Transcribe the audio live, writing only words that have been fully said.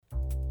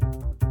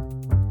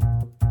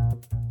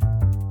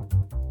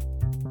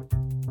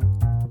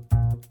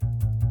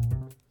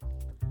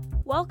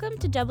Welcome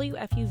to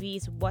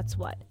WFUV's What's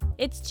What.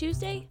 It's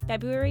Tuesday,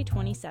 February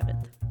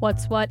 27th.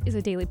 What's What is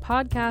a daily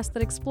podcast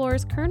that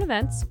explores current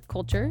events,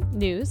 culture,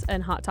 news,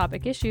 and hot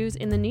topic issues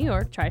in the New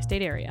York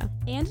tri-state area.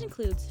 And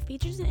includes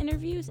features and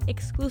interviews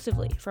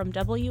exclusively from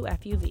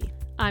WFUV.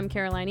 I'm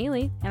Caroline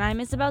Ely. And I'm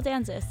Isabel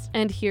Danzis.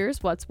 And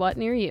here's What's What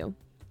near you.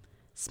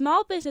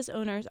 Small business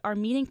owners are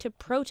meeting to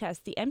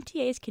protest the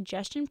MTA's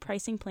congestion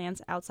pricing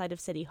plans outside of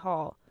City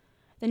Hall.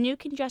 The new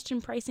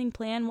congestion pricing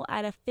plan will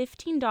add a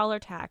 $15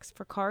 tax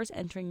for cars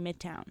entering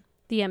Midtown.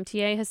 The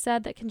MTA has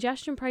said that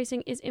congestion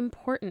pricing is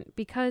important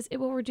because it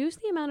will reduce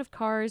the amount of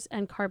cars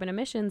and carbon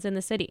emissions in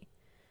the city.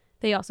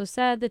 They also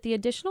said that the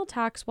additional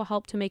tax will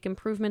help to make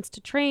improvements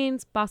to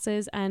trains,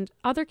 buses, and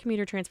other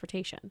commuter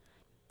transportation.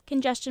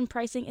 Congestion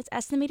pricing is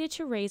estimated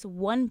to raise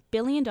 $1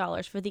 billion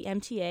for the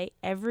MTA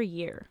every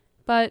year.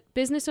 But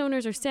business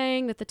owners are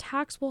saying that the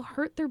tax will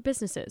hurt their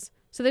businesses,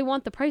 so they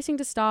want the pricing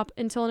to stop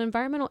until an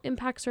environmental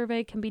impact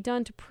survey can be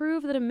done to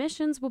prove that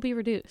emissions will be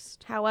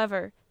reduced.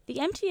 However, the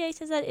MTA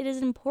says that it is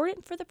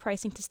important for the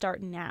pricing to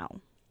start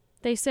now.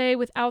 They say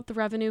without the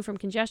revenue from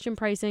congestion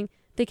pricing,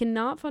 they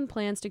cannot fund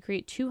plans to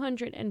create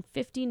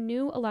 250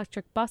 new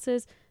electric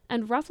buses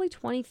and roughly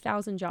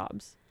 20,000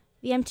 jobs.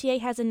 The MTA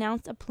has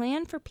announced a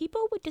plan for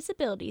people with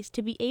disabilities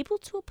to be able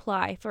to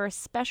apply for a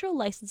special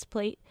license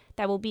plate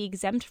that will be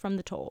exempt from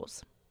the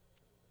tolls.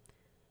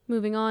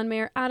 Moving on,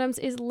 Mayor Adams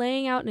is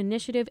laying out an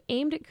initiative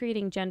aimed at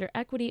creating gender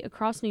equity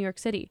across New York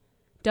City.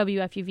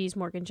 WFUV's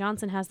Morgan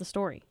Johnson has the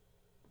story.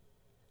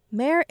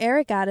 Mayor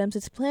Eric Adams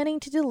is planning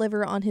to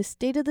deliver on his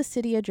State of the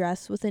City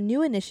address with a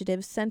new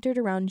initiative centered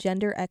around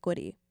gender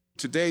equity.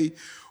 Today,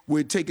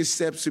 we're taking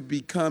steps to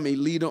become a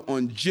leader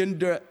on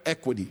gender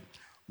equity,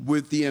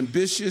 with the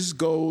ambitious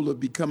goal of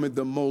becoming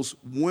the most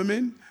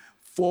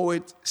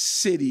women-forward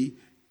city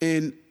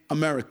in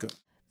America.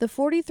 The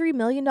 $43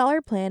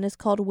 million plan is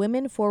called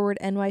Women Forward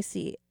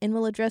NYC and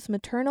will address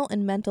maternal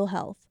and mental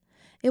health.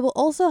 It will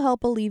also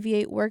help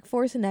alleviate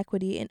workforce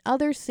inequity and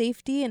other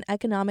safety and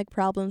economic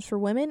problems for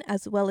women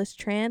as well as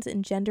trans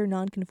and gender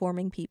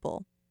nonconforming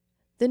people.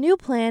 The new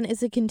plan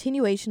is a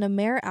continuation of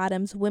Mayor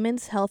Adams'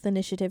 Women's Health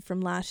Initiative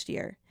from last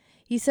year.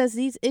 He says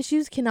these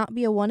issues cannot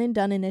be a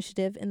one-and-done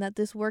initiative and that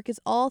this work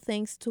is all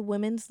thanks to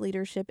women's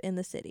leadership in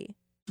the city.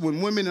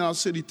 When women in our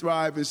city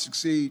thrive and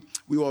succeed,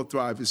 we all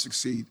thrive and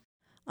succeed.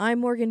 I'm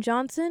Morgan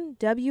Johnson,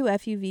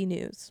 WFUV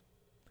News.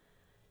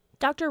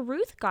 Dr.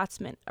 Ruth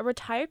Gottsman, a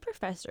retired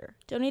professor,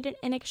 donated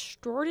an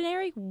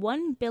extraordinary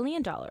 $1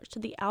 billion to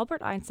the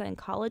Albert Einstein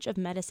College of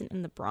Medicine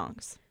in the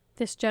Bronx.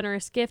 This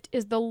generous gift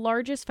is the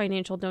largest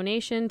financial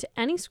donation to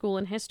any school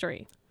in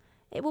history.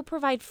 It will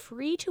provide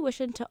free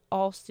tuition to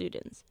all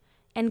students,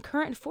 and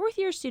current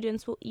fourth-year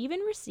students will even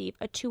receive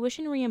a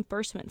tuition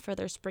reimbursement for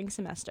their spring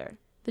semester.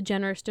 The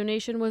generous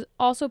donation was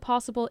also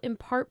possible in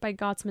part by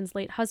Gottsman's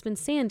late husband,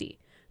 Sandy,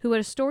 who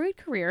had a storied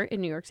career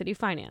in New York City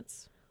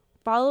finance.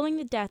 Following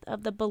the death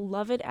of the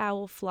beloved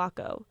owl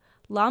Flacco,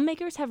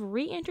 lawmakers have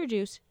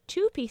reintroduced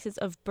two pieces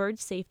of bird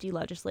safety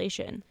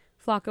legislation.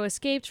 Flacco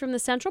escaped from the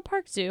Central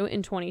Park Zoo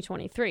in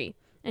 2023,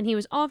 and he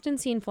was often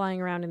seen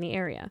flying around in the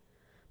area.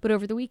 But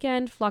over the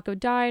weekend, Flacco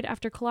died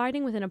after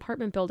colliding with an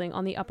apartment building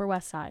on the Upper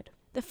West Side.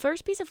 The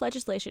first piece of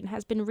legislation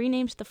has been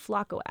renamed the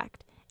Flacco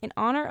Act, in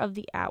honor of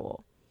the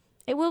owl.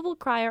 It will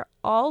require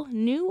all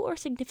new or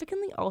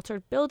significantly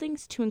altered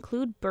buildings to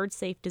include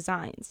bird-safe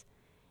designs.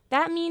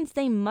 That means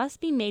they must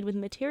be made with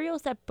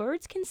materials that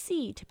birds can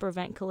see to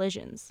prevent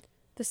collisions.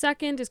 The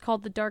second is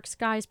called the Dark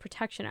Skies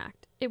Protection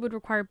Act. It would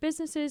require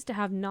businesses to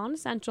have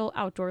non-essential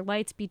outdoor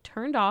lights be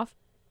turned off,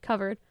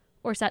 covered,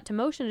 or set to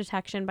motion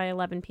detection by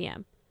 11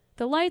 p.m.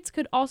 The lights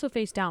could also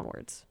face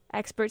downwards.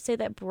 Experts say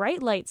that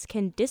bright lights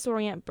can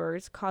disorient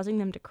birds, causing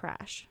them to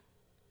crash.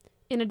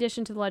 In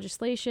addition to the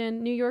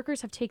legislation, New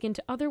Yorkers have taken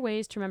to other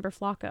ways to remember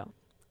Flacco.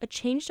 A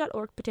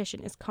Change.org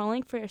petition is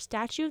calling for a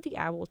statue of the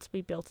owl to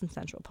be built in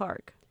Central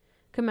Park.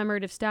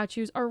 Commemorative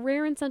statues are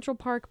rare in Central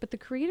Park, but the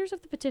creators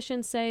of the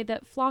petition say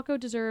that Flacco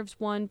deserves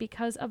one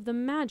because of the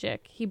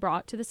magic he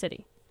brought to the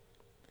city.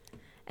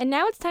 And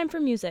now it's time for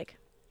music.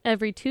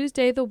 Every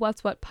Tuesday, the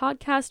What's What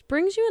podcast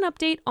brings you an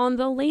update on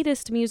the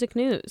latest music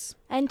news.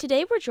 And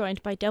today we're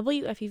joined by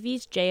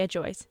WFUV's Jaya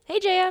Joyce. Hey,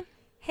 Jaya.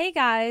 Hey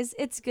guys,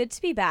 it's good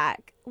to be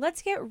back.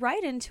 Let's get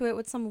right into it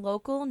with some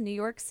local New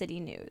York City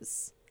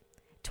news.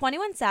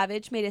 21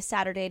 Savage made a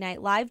Saturday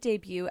Night Live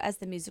debut as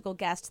the musical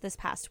guest this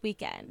past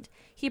weekend.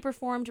 He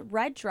performed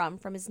Red Drum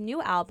from his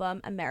new album,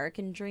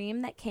 American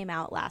Dream, that came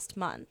out last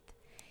month.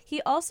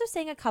 He also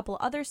sang a couple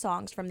other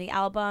songs from the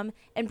album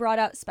and brought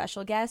out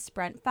special guests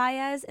Brent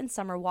Faiyaz and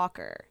Summer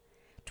Walker.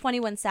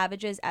 21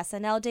 Savage's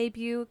SNL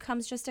debut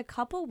comes just a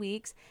couple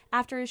weeks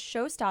after his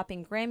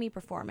show-stopping Grammy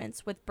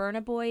performance with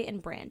Burna Boy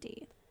and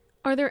Brandy.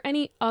 Are there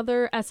any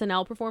other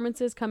SNL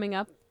performances coming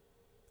up?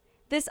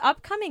 This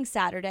upcoming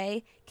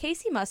Saturday,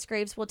 Casey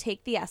Musgraves will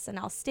take the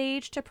SNL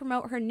stage to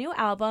promote her new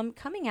album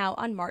coming out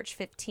on March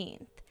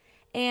 15th.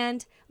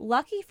 And,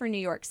 lucky for New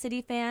York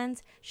City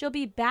fans, she'll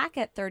be back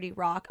at 30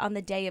 Rock on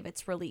the day of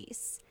its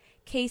release.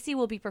 Casey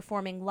will be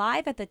performing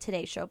live at the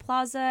Today Show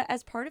Plaza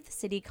as part of the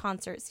City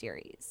concert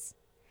series.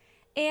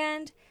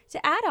 And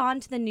to add on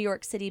to the New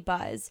York City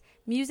buzz,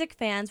 music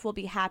fans will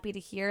be happy to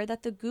hear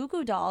that the Goo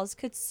Goo Dolls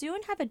could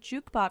soon have a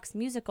jukebox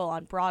musical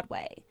on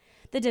Broadway.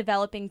 The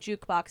developing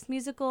jukebox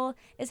musical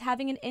is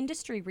having an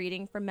industry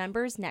reading for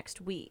members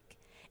next week.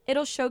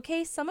 It'll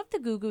showcase some of the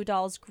Goo Goo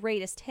Dolls'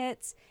 greatest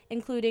hits,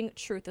 including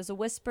Truth is a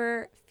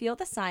Whisper, Feel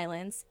the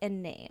Silence,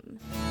 and Name.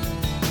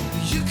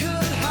 You could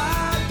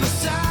hide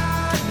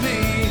beside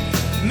me,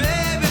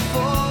 maybe for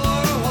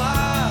a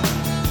while,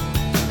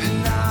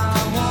 and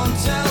I won't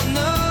tell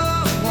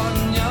no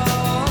one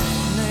your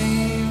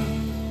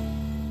name,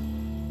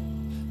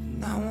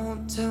 and I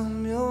won't tell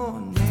them your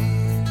name.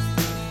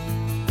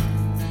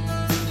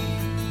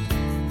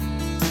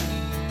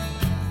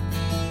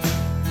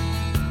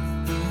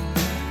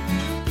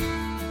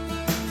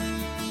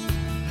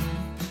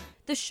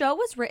 The show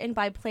was written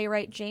by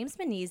playwright James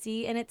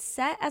Manizzi, and it's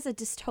set as a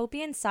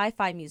dystopian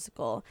sci-fi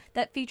musical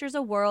that features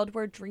a world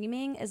where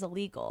dreaming is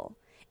illegal.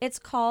 It's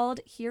called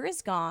Here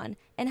Is Gone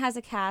and has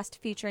a cast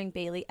featuring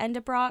Bailey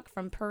Endebrock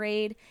from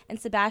Parade and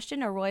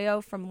Sebastian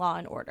Arroyo from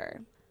Law &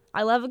 Order.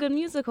 I love a good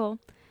musical.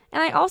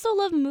 And I also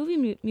love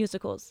movie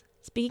musicals.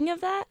 Speaking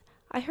of that,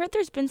 I heard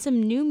there's been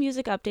some new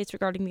music updates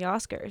regarding the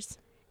Oscars.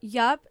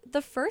 Yup,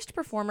 the first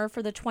performer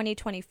for the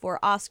 2024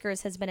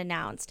 Oscars has been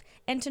announced,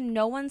 and to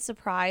no one's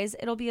surprise,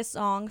 it'll be a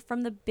song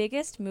from the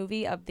biggest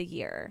movie of the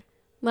year.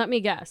 Let me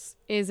guess.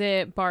 Is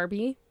it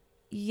Barbie?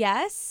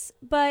 Yes,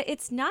 but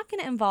it's not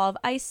going to involve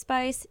Ice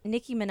Spice,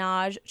 Nicki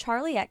Minaj,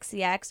 Charli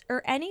XCX,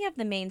 or any of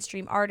the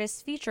mainstream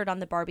artists featured on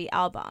the Barbie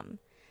album.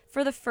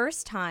 For the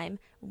first time,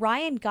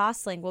 Ryan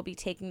Gosling will be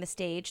taking the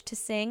stage to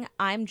sing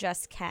I'm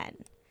Just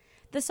Ken.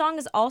 The song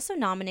is also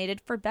nominated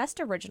for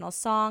Best Original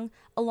Song,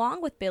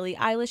 along with Billie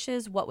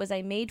Eilish's What Was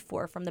I Made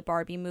For from the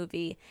Barbie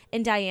movie,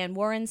 and Diane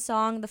Warren's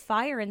song The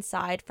Fire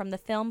Inside from the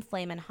film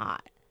Flamin'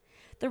 Hot.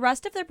 The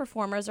rest of the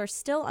performers are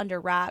still under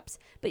wraps,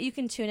 but you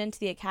can tune into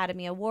the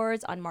Academy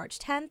Awards on March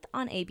 10th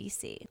on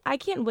ABC. I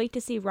can't wait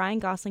to see Ryan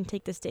Gosling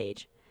take the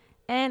stage.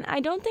 And I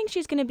don't think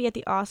she's going to be at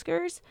the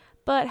Oscars,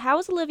 but how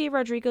has Olivia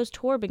Rodrigo's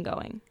tour been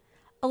going?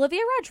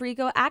 Olivia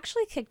Rodrigo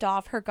actually kicked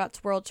off her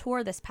Guts World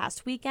Tour this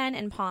past weekend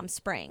in Palm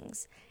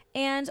Springs.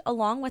 And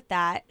along with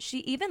that, she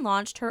even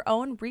launched her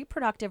own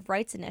reproductive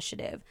rights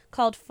initiative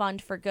called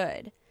Fund for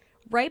Good.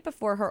 Right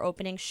before her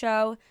opening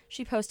show,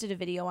 she posted a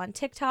video on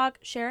TikTok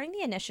sharing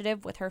the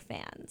initiative with her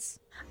fans.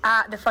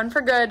 The Fund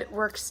for Good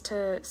works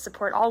to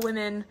support all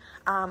women,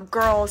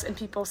 girls, and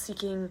people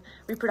seeking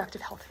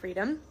reproductive health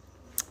freedom.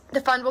 The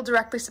fund will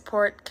directly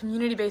support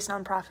community-based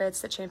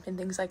nonprofits that champion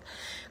things like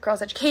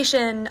girls'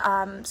 education,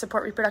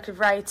 support reproductive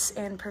rights,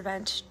 and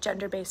prevent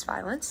gender-based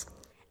violence.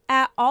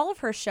 At all of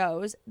her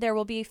shows, there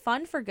will be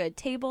Fund for Good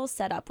tables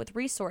set up with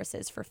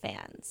resources for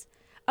fans.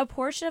 A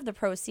portion of the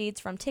proceeds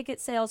from ticket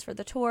sales for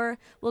the tour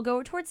will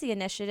go towards the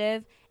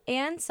initiative,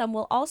 and some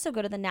will also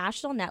go to the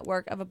National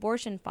Network of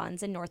Abortion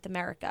Funds in North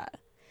America.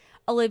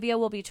 Olivia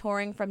will be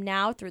touring from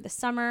now through the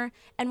summer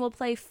and will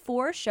play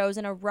 4 shows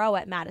in a row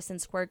at Madison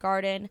Square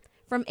Garden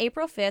from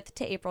April 5th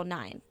to April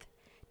 9th.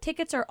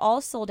 Tickets are all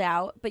sold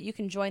out, but you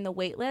can join the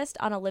waitlist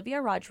on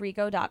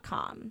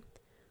oliviarodrigo.com.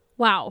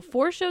 Wow,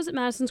 4 shows at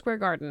Madison Square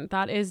Garden.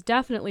 That is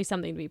definitely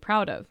something to be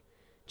proud of.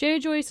 Jaya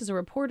Joyce is a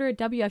reporter at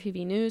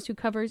WFUV News who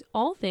covers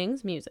all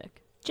things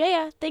music.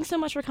 Jaya, thanks so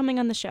much for coming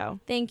on the show.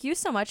 Thank you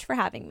so much for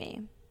having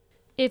me.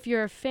 If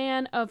you're a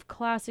fan of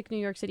classic New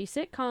York City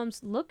sitcoms,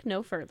 look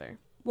no further.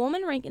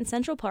 Woolman Rink in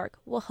Central Park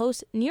will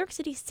host New York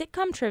City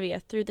sitcom trivia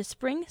through the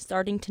spring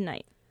starting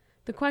tonight.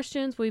 The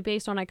questions will be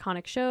based on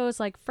iconic shows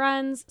like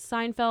Friends,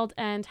 Seinfeld,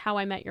 and How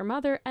I Met Your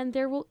Mother, and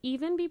there will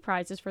even be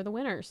prizes for the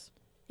winners.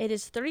 It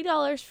is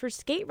 $30 for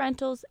skate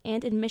rentals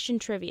and admission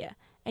trivia,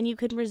 and you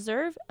can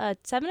reserve a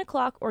 7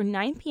 o'clock or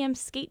 9 p.m.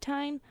 skate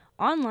time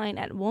online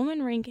at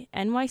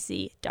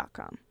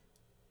woolmanrinknyc.com.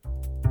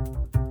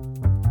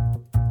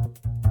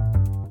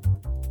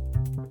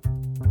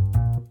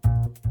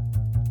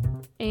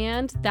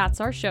 And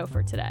that's our show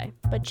for today.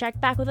 But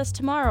check back with us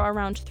tomorrow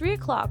around 3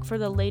 o'clock for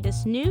the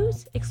latest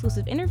news,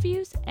 exclusive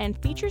interviews, and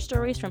feature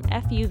stories from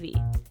FUV.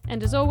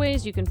 And as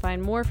always, you can find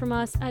more from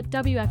us at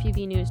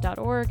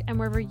WFUVnews.org and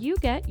wherever you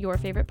get your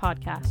favorite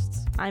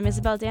podcasts. I'm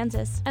Isabel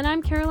Danzis. And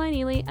I'm Caroline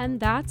Ely, and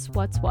that's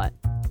What's What.